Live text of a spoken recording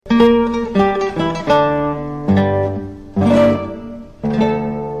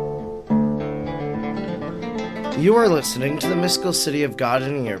are listening to the Mystical City of God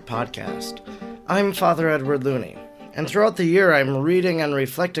in a Year podcast. I'm Father Edward Looney, and throughout the year I'm reading and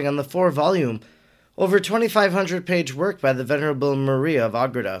reflecting on the 4-volume, over 2,500-page work by the Venerable Maria of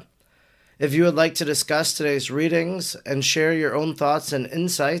Agreda. If you would like to discuss today's readings and share your own thoughts and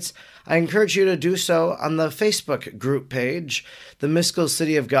insights, I encourage you to do so on the Facebook group page, the Mystical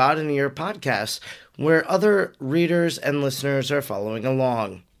City of God in a Year podcast, where other readers and listeners are following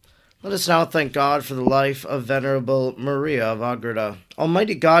along. Let us now thank God for the life of Venerable Maria of Agreda.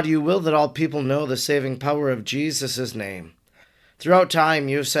 Almighty God, you will that all people know the saving power of Jesus' name. Throughout time,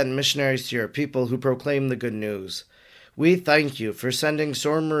 you have sent missionaries to your people who proclaim the good news. We thank you for sending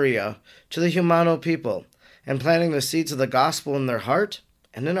Sor Maria to the Humano people and planting the seeds of the gospel in their heart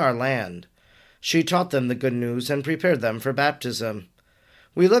and in our land. She taught them the good news and prepared them for baptism.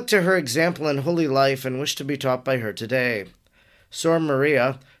 We look to her example in holy life and wish to be taught by her today. Sor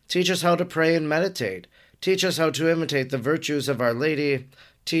Maria, teach us how to pray and meditate. Teach us how to imitate the virtues of Our Lady.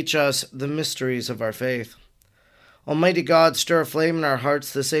 Teach us the mysteries of our faith. Almighty God, stir aflame in our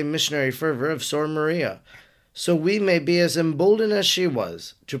hearts the same missionary fervor of Sor Maria, so we may be as emboldened as she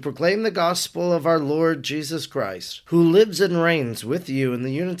was to proclaim the gospel of our Lord Jesus Christ, who lives and reigns with you in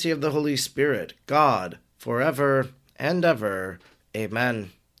the unity of the Holy Spirit, God, forever and ever.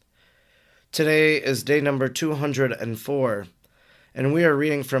 Amen. Today is day number 204. And we are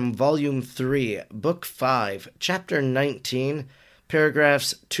reading from Volume 3, Book 5, Chapter 19,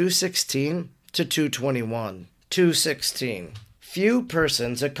 paragraphs 216 to 221. 216. Few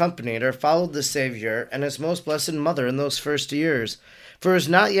persons accompanied or followed the Savior and his most blessed Mother in those first years, for it was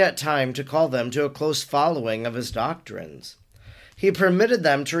not yet time to call them to a close following of his doctrines. He permitted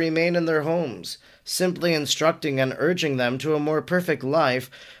them to remain in their homes, simply instructing and urging them to a more perfect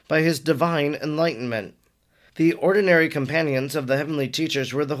life by his divine enlightenment. The ordinary companions of the heavenly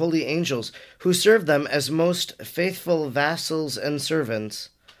teachers were the holy angels, who served them as most faithful vassals and servants.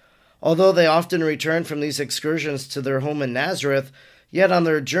 Although they often returned from these excursions to their home in Nazareth, yet on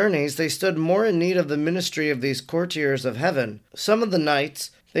their journeys they stood more in need of the ministry of these courtiers of heaven. Some of the nights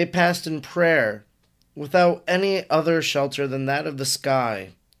they passed in prayer, without any other shelter than that of the sky,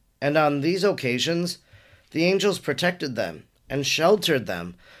 and on these occasions the angels protected them and sheltered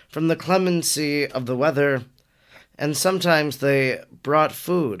them from the clemency of the weather, and sometimes they brought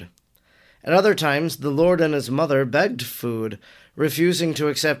food. At other times the Lord and his mother begged food, refusing to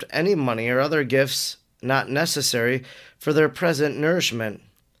accept any money or other gifts not necessary for their present nourishment.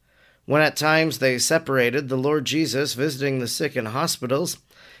 When at times they separated, the Lord Jesus visiting the sick in hospitals,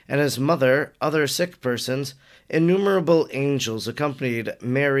 and his mother other sick persons, innumerable angels accompanied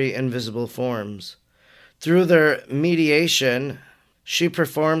Mary in visible forms. Through their mediation, she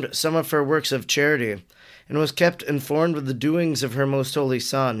performed some of her works of charity, and was kept informed of the doings of her most holy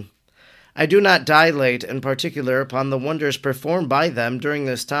Son. I do not dilate in particular upon the wonders performed by them during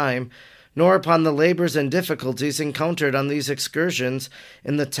this time, nor upon the labors and difficulties encountered on these excursions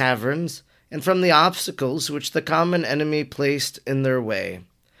in the taverns, and from the obstacles which the common enemy placed in their way.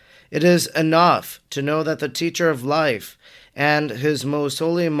 It is enough to know that the teacher of life and his most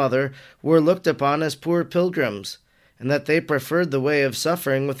holy mother were looked upon as poor pilgrims, and that they preferred the way of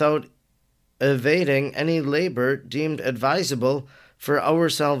suffering without evading any labor deemed advisable for our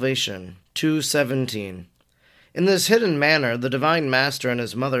salvation. 217. In this hidden manner, the Divine Master and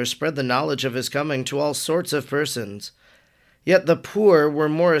his mother spread the knowledge of his coming to all sorts of persons. Yet the poor were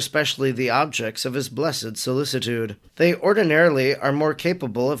more especially the objects of his blessed solicitude. They ordinarily are more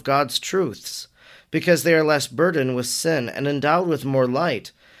capable of God's truths, because they are less burdened with sin and endowed with more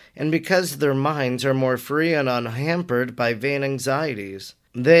light, and because their minds are more free and unhampered by vain anxieties.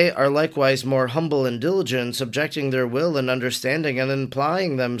 They are likewise more humble and diligent, subjecting their will and understanding and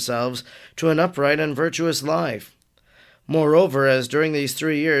applying themselves to an upright and virtuous life. Moreover, as during these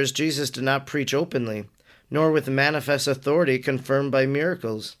 3 years Jesus did not preach openly, nor with manifest authority confirmed by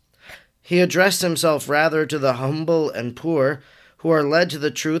miracles, he addressed himself rather to the humble and poor, who are led to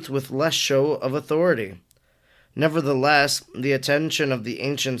the truth with less show of authority. Nevertheless, the attention of the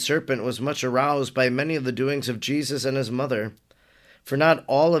ancient serpent was much aroused by many of the doings of Jesus and his mother, for not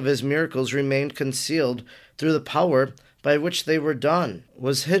all of his miracles remained concealed through the power by which they were done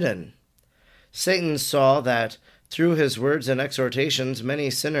was hidden. Satan saw that through his words and exhortations many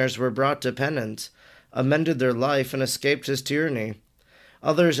sinners were brought to penance, amended their life, and escaped his tyranny.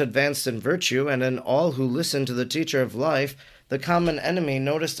 Others advanced in virtue, and in all who listened to the teacher of life, the common enemy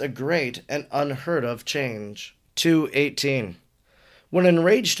noticed a great and unheard of change. 2:18. What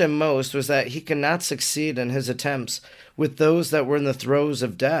enraged him most was that he could not succeed in his attempts with those that were in the throes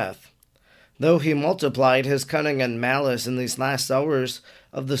of death. Though he multiplied his cunning and malice in these last hours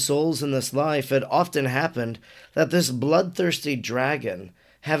of the souls in this life, it often happened that this bloodthirsty dragon,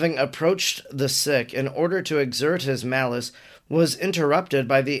 having approached the sick in order to exert his malice, was interrupted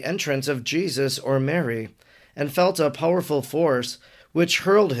by the entrance of Jesus or Mary, and felt a powerful force which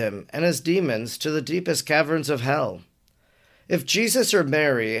hurled him and his demons to the deepest caverns of hell. If Jesus or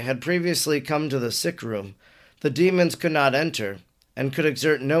Mary had previously come to the sick room, the demons could not enter, and could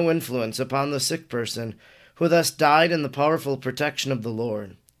exert no influence upon the sick person, who thus died in the powerful protection of the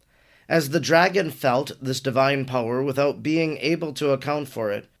Lord. As the dragon felt this divine power without being able to account for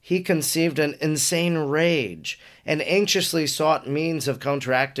it, he conceived an insane rage, and anxiously sought means of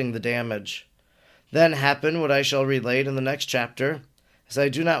counteracting the damage. Then happened what I shall relate in the next chapter, as I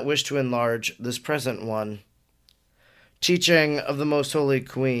do not wish to enlarge this present one. Teaching of the Most Holy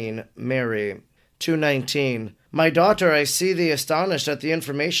Queen, Mary, 2:19. My daughter, I see thee astonished at the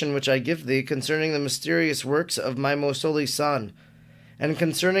information which I give thee concerning the mysterious works of my most holy Son, and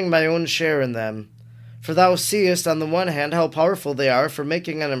concerning my own share in them. For thou seest on the one hand how powerful they are for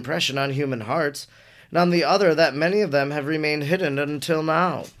making an impression on human hearts, and on the other that many of them have remained hidden until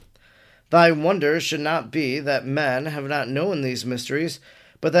now. Thy wonder should not be that men have not known these mysteries,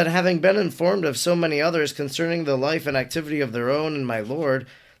 but that having been informed of so many others concerning the life and activity of their own and my Lord,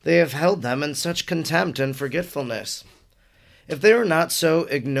 they have held them in such contempt and forgetfulness. If they were not so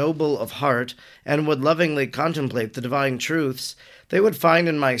ignoble of heart, and would lovingly contemplate the divine truths, they would find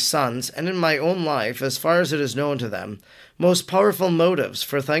in my Son's and in my own life, as far as it is known to them, most powerful motives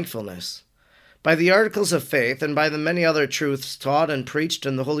for thankfulness. By the articles of faith and by the many other truths taught and preached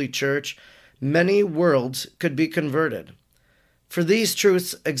in the Holy Church, many worlds could be converted. For these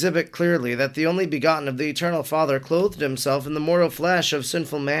truths exhibit clearly that the only begotten of the Eternal Father clothed himself in the mortal flesh of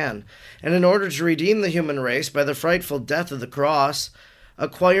sinful man, and in order to redeem the human race by the frightful death of the cross,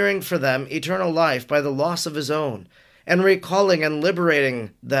 acquiring for them eternal life by the loss of his own, and recalling and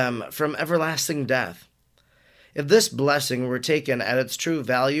liberating them from everlasting death. If this blessing were taken at its true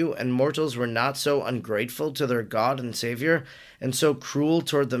value, and mortals were not so ungrateful to their God and Savior, and so cruel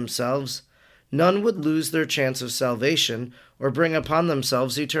toward themselves, none would lose their chance of salvation, or bring upon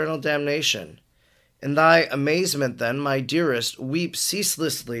themselves eternal damnation. In thy amazement, then, my dearest, weep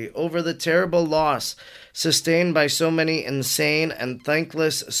ceaselessly over the terrible loss sustained by so many insane and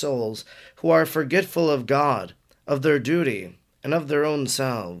thankless souls, who are forgetful of God, of their duty, and of their own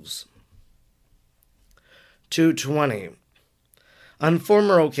selves. 2:20. On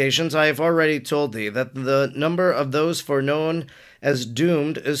former occasions I have already told thee that the number of those foreknown as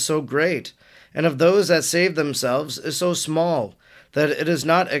doomed is so great, and of those that save themselves is so small, that it is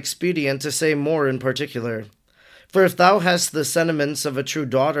not expedient to say more in particular. For if thou hast the sentiments of a true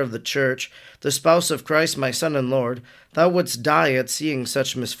daughter of the Church, the spouse of Christ my Son and Lord, thou wouldst die at seeing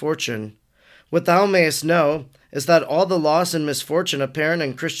such misfortune. What thou mayest know is that all the loss and misfortune apparent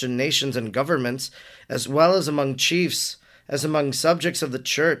in Christian nations and governments, as well as among chiefs, as among subjects of the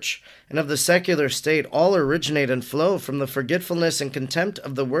Church, and of the secular state, all originate and flow from the forgetfulness and contempt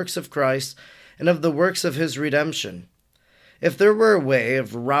of the works of Christ, and of the works of his redemption. If there were a way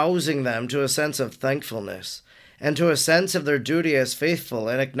of rousing them to a sense of thankfulness, and to a sense of their duty as faithful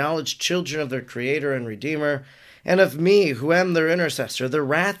and acknowledged children of their Creator and Redeemer, and of me, who am their intercessor, the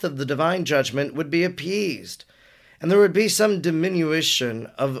wrath of the divine judgment would be appeased, and there would be some diminution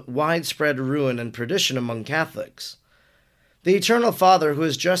of widespread ruin and perdition among Catholics. The Eternal Father, who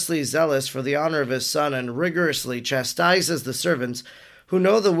is justly zealous for the honor of his Son and rigorously chastises the servants who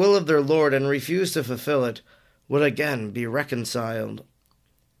know the will of their Lord and refuse to fulfill it, would again be reconciled.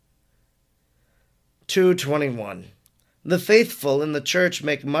 2:21. The faithful in the Church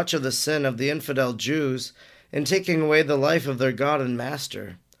make much of the sin of the infidel Jews in taking away the life of their God and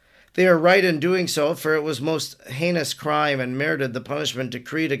Master. They are right in doing so, for it was most heinous crime and merited the punishment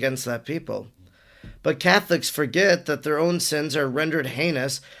decreed against that people. But Catholics forget that their own sins are rendered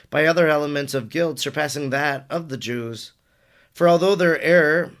heinous by other elements of guilt surpassing that of the Jews. For although their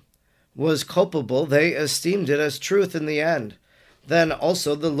error was culpable, they esteemed it as truth in the end. Then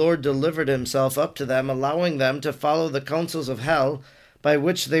also the Lord delivered himself up to them, allowing them to follow the counsels of hell, by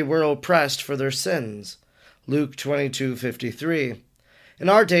which they were oppressed for their sins. Luke 22:53. In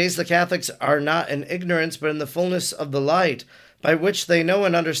our days the Catholics are not in ignorance, but in the fullness of the light, by which they know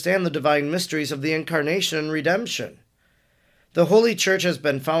and understand the divine mysteries of the Incarnation and Redemption. The Holy Church has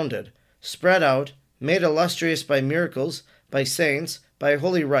been founded, spread out, made illustrious by miracles, by saints, by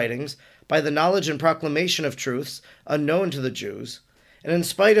holy writings, by the knowledge and proclamation of truths unknown to the Jews. And in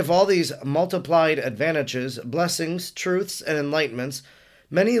spite of all these multiplied advantages, blessings, truths, and enlightenments,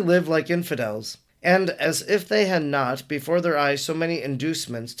 many live like infidels, And as if they had not before their eyes so many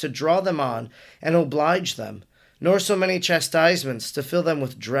inducements to draw them on and oblige them, nor so many chastisements to fill them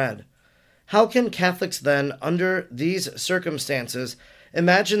with dread. How can Catholics then, under these circumstances,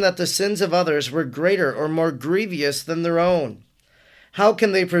 imagine that the sins of others were greater or more grievous than their own? How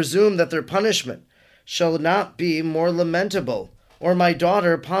can they presume that their punishment shall not be more lamentable? Or, my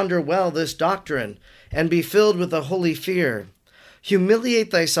daughter, ponder well this doctrine, and be filled with a holy fear.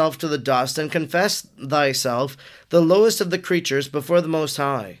 Humiliate thyself to the dust, and confess thyself the lowest of the creatures before the Most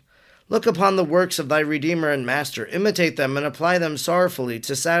High. Look upon the works of thy Redeemer and Master, imitate them, and apply them sorrowfully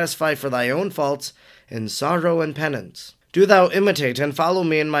to satisfy for thy own faults in sorrow and penance. Do thou imitate and follow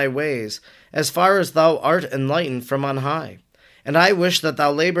me in my ways, as far as thou art enlightened from on high. And I wish that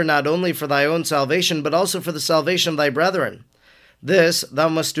thou labor not only for thy own salvation, but also for the salvation of thy brethren. This thou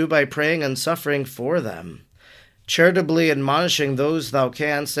must do by praying and suffering for them, charitably admonishing those thou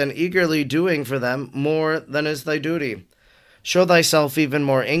canst, and eagerly doing for them more than is thy duty. Show thyself even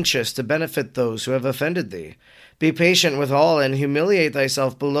more anxious to benefit those who have offended thee. Be patient with all, and humiliate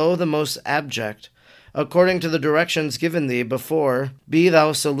thyself below the most abject. According to the directions given thee before, be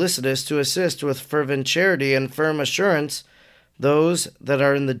thou solicitous to assist with fervent charity and firm assurance those that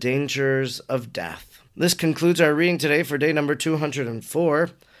are in the dangers of death. This concludes our reading today for day number 204.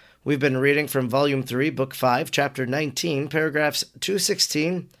 We've been reading from Volume 3, Book 5, Chapter 19, paragraphs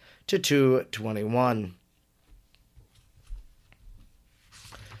 216 to 221.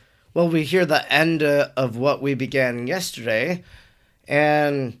 Well, we hear the end of what we began yesterday,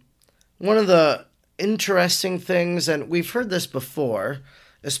 and one of the interesting things, and we've heard this before,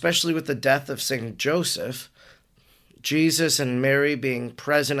 especially with the death of St. Joseph, Jesus and Mary being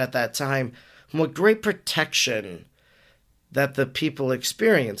present at that time, what great protection that the people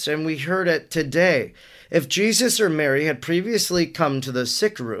experienced. And we heard it today. If Jesus or Mary had previously come to the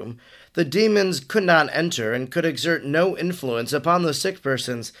sick room, the demons could not enter and could exert no influence upon the sick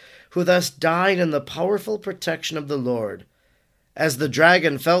persons, who thus died in the powerful protection of the Lord. As the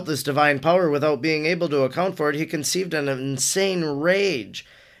dragon felt this divine power without being able to account for it, he conceived an insane rage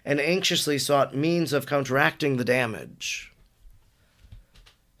and anxiously sought means of counteracting the damage.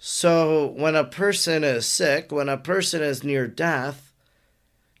 So when a person is sick, when a person is near death,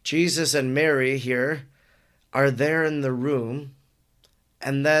 Jesus and Mary here are there in the room,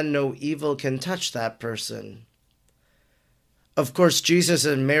 and then no evil can touch that person. Of course, Jesus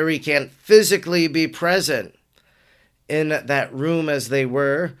and Mary can't physically be present in that room as they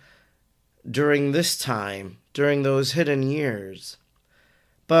were during this time, during those hidden years.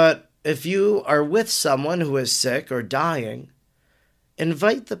 But if you are with someone who is sick or dying,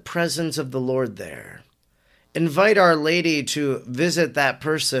 invite the presence of the Lord there. Invite Our Lady to visit that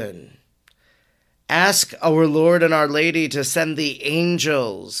person. Ask our Lord and Our Lady to send the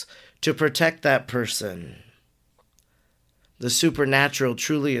angels to protect that person. The supernatural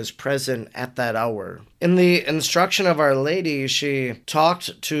truly is present at that hour. In the instruction of Our Lady, she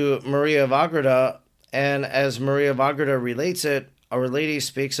talked to Maria of Agreda, and as Maria of Agreda relates it, Our Lady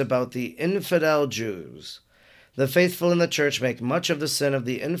speaks about the infidel Jews. The faithful in the church make much of the sin of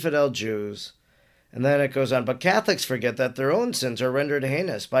the infidel Jews. And then it goes on, but Catholics forget that their own sins are rendered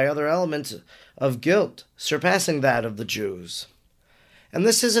heinous by other elements of guilt, surpassing that of the Jews. And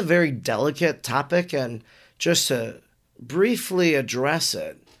this is a very delicate topic, and just to briefly address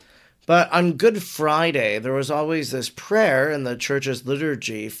it. But on Good Friday, there was always this prayer in the church's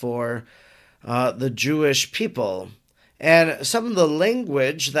liturgy for the Jewish people. And some of the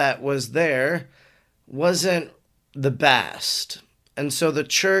language that was there wasn't the best. And so the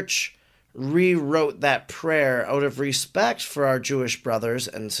church rewrote that prayer out of respect for our Jewish brothers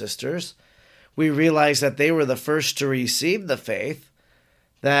and sisters. We realized that they were the first to receive the faith,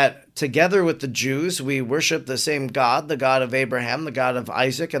 that together with the Jews, we worship the same God, the God of Abraham, the God of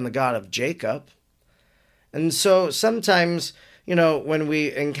Isaac, and the God of Jacob. And so sometimes, when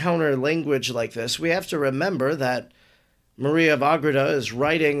we encounter language like this, we have to remember that Maria of Agreda is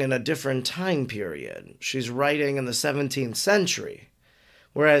writing in a different time period. She's writing in the 17th century,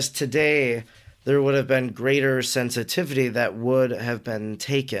 whereas today there would have been greater sensitivity that would have been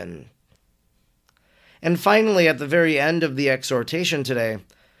taken. And finally, at the very end of the exhortation today,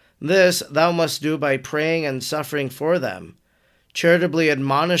 this thou must do by praying and suffering for them, charitably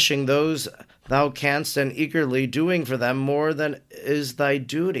admonishing those thou canst, and eagerly doing for them more than is thy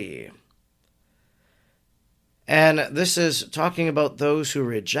duty. And this is talking about those who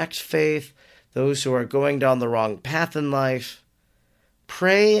reject faith, those who are going down the wrong path in life.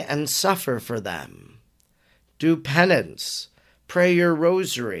 Pray and suffer for them. Do penance. Pray your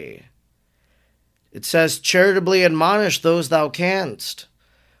rosary. It says, charitably admonish those thou canst.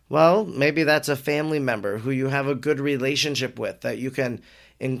 Well, maybe that's a family member who you have a good relationship with, that you can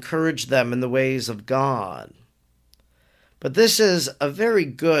encourage them in the ways of God. But this is a very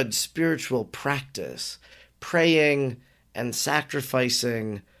good spiritual practice, praying and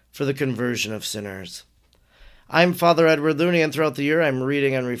sacrificing for the conversion of sinners. I'm Father Edward Looney, and throughout the year I'm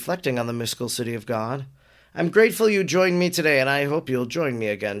reading and reflecting on the mystical city of God. I'm grateful you joined me today, and I hope you'll join me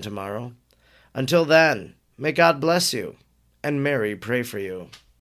again tomorrow. Until then, may God bless you, and Mary pray for you.